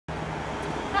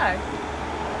Hi,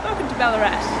 welcome to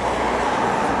Ballarat.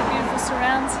 The beautiful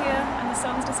surrounds here and the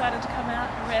sun's decided to come out,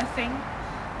 a rare thing.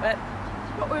 But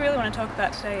what we really want to talk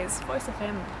about today is Voice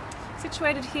FM,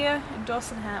 situated here in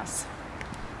Dawson House.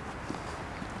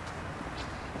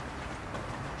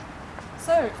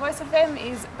 So, Voice FM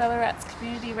is Ballarat's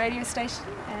community radio station,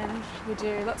 and we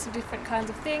do lots of different kinds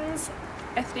of things,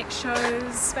 ethnic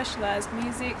shows, specialised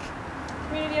music,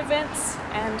 community events,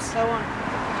 and so on.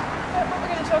 But what we're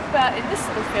going to talk about in this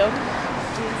little film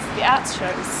is the arts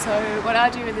shows. So what I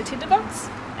do in the Tinderbox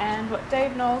and what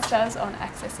Dave Knowles does on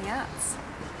Accessing Arts.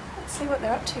 Let's see what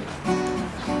they're up to.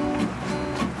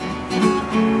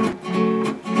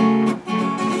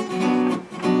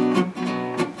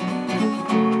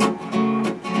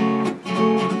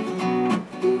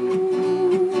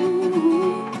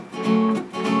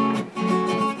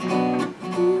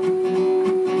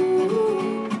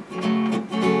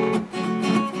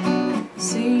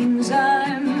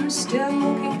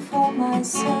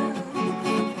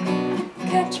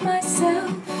 Catch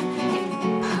myself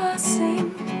in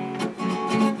passing.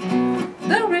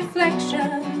 The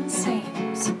reflection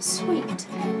seems sweet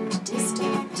and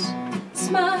distant.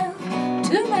 Smile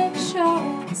to make sure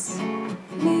it's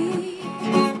me.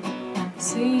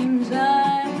 Seems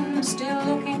I'm still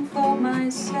looking for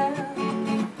myself.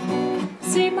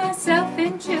 See myself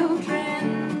in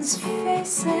children's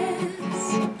faces.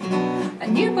 A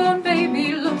newborn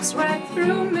baby looks right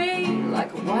through me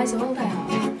like a wise old owl.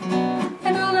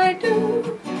 And all I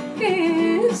do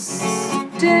is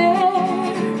stare.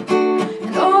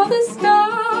 And all the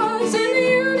stars in the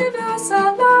universe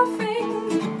are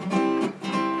laughing,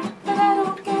 but I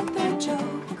don't get the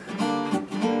joke.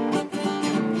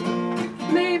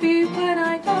 Maybe when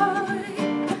I die,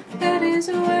 that is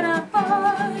when I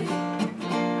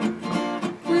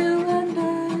will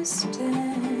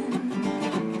understand.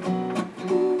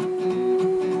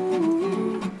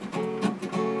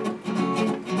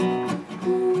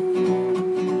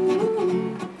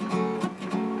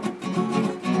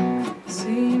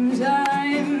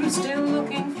 Still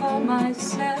looking for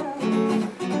myself.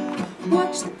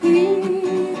 Watch the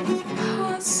people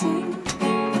passing.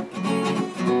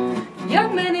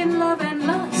 Young men in love and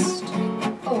lust,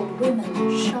 old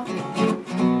women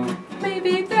shopping.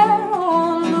 Maybe they're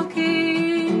all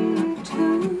looking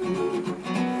too.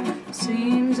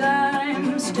 Seems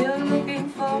I'm still looking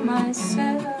for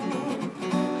myself.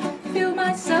 Feel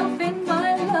myself in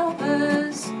my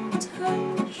lover's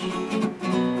touch.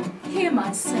 Hear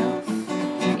myself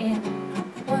in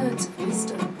words of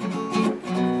wisdom.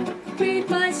 Read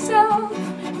myself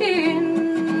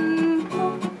in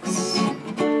books.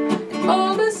 And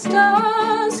all the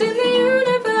stars in the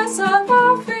universe are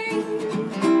laughing,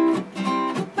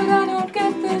 but I don't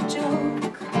get the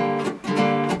joke.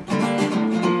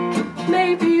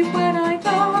 Maybe when I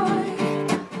die,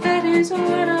 that is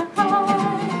when I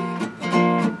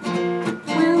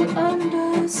will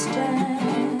understand.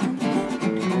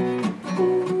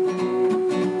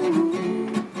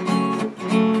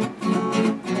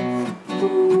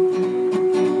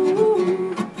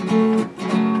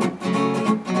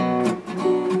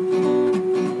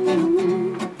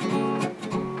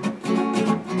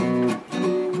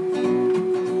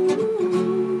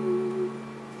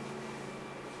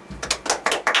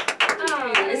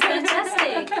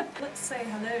 Let's say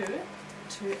hello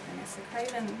to Vanessa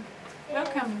Craven.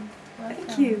 Welcome.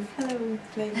 Thank you. Hello,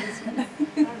 ladies.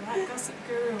 Alright, Gossip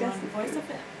Guru on Voice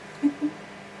FM.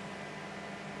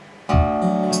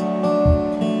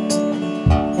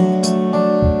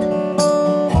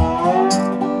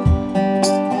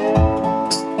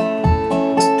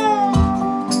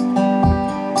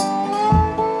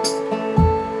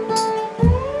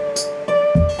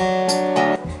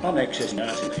 I'm accessing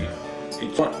arts in here.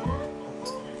 It's what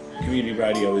community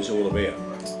radio is all about.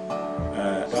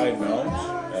 Dave Knowles,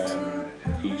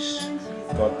 he's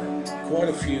got quite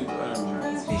a few, he's got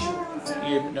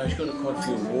quite a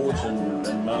few awards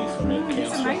and money from our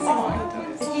council.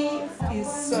 He is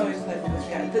so incredible.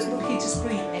 Yeah, but look, he just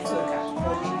brings network up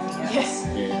more than anything else. Yes.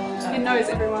 Yeah. He knows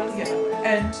everyone. Yeah,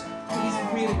 and he's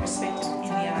really respected in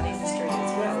the art industry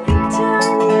as well.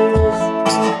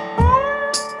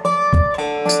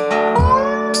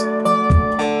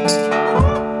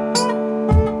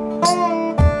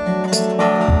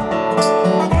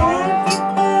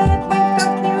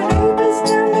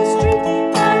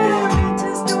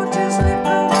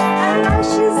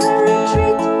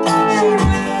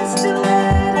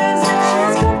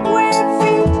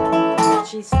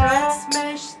 She strikes,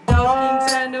 smash,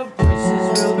 stockings, and her voice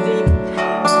is real deep.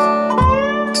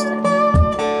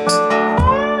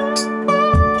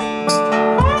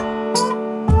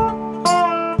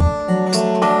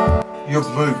 You've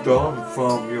moved on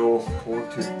from your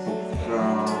haunted book.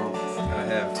 I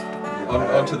have.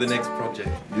 On to the next project.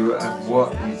 And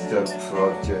what is that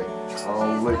project?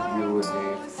 I'll let you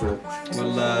answer.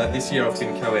 Well, this year I've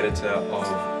been co-editor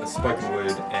of a spoken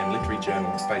word and literary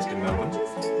journal based in Melbourne.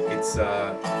 It's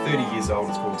 30 years old.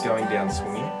 It's called Going Down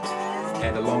Swinging.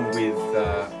 And along with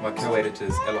my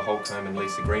co-editors Ella Holcomb and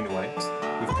Lisa Greenaway,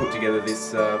 we've put together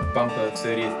this bumper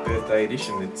 30th birthday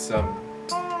edition. It's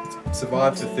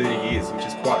survived for 30 years, which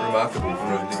is quite remarkable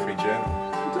for a literary journal.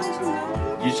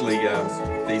 Usually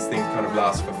these things kind of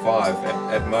last for 5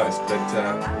 at most,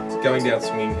 but Going Down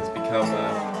Swinging has become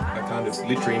a kind of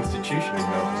literary institution in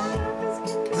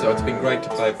Melbourne. So it's been great to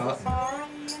play a part in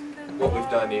it. What we've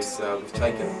done is we've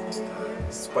taken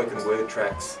spoken word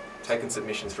tracks, taken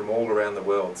submissions from all around the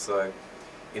world. So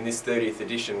in this 30th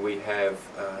edition we have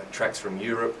tracks from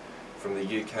Europe, from the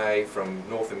UK, from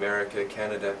North America,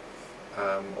 Canada,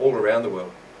 all around the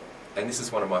world. And this is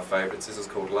one of my favourites. This is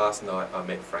called Last Night I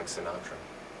Met Frank Sinatra.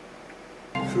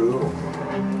 Cool. I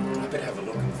better have a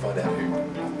look and find out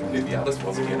who the artist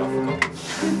was again. I forgot.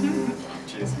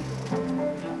 Cheers.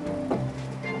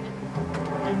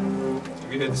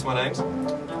 Have you heard this one, Ames?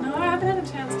 No, I haven't had a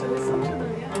chance to listen to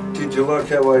them yet. Did you like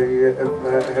how I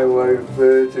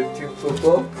referred to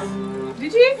Tinderbox?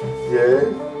 Did you?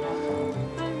 Yeah.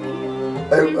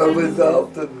 I was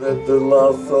after the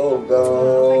last song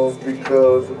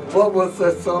because what was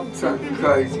that song?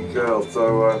 Crazy Girl.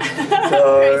 So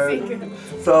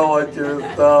so I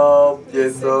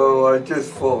just so I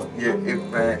just thought it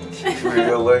matched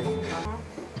really.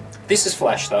 This is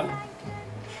flash though.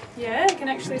 Yeah, you can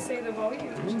actually see the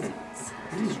volume, which is nice.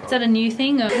 Is that a new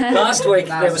thing? Or? Last week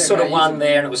there was sort of one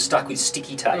there and it was stuck with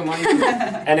sticky tape.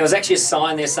 And there was actually a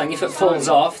sign there saying if it falls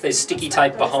off, there's sticky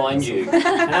tape behind you.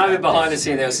 And over behind us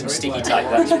here there was some sticky tape,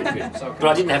 that was pretty good. But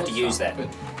I didn't have to use that.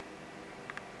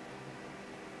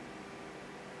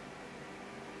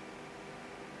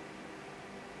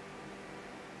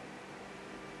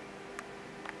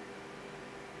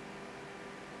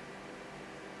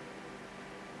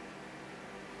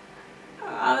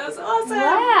 Oh, that was awesome!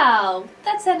 Wow,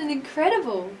 that sounded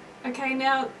incredible. Okay,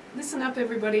 now listen up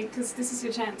everybody, because this is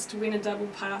your chance to win a double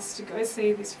pass to go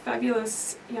see this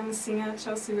fabulous young singer,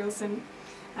 Chelsea Wilson.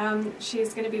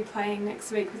 She's going to be playing next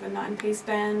week with a 9-piece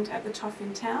band at the Toff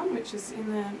in Town, which is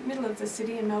in the middle of the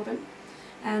city in Melbourne.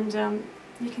 And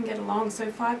you can get along, so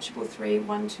 5333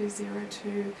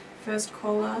 1202, first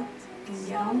caller, and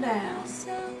get on down.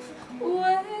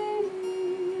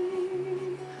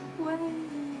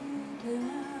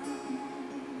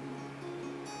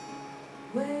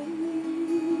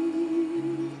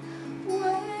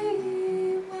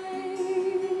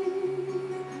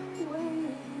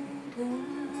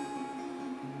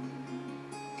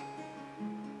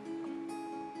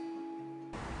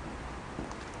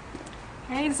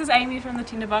 Hey, this is Amy from the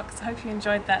Tinderbox. I hope you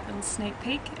enjoyed that little sneak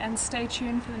peek, and stay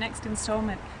tuned for the next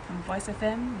instalment from Voice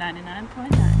FM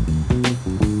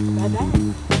 99.9. Bye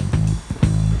bye.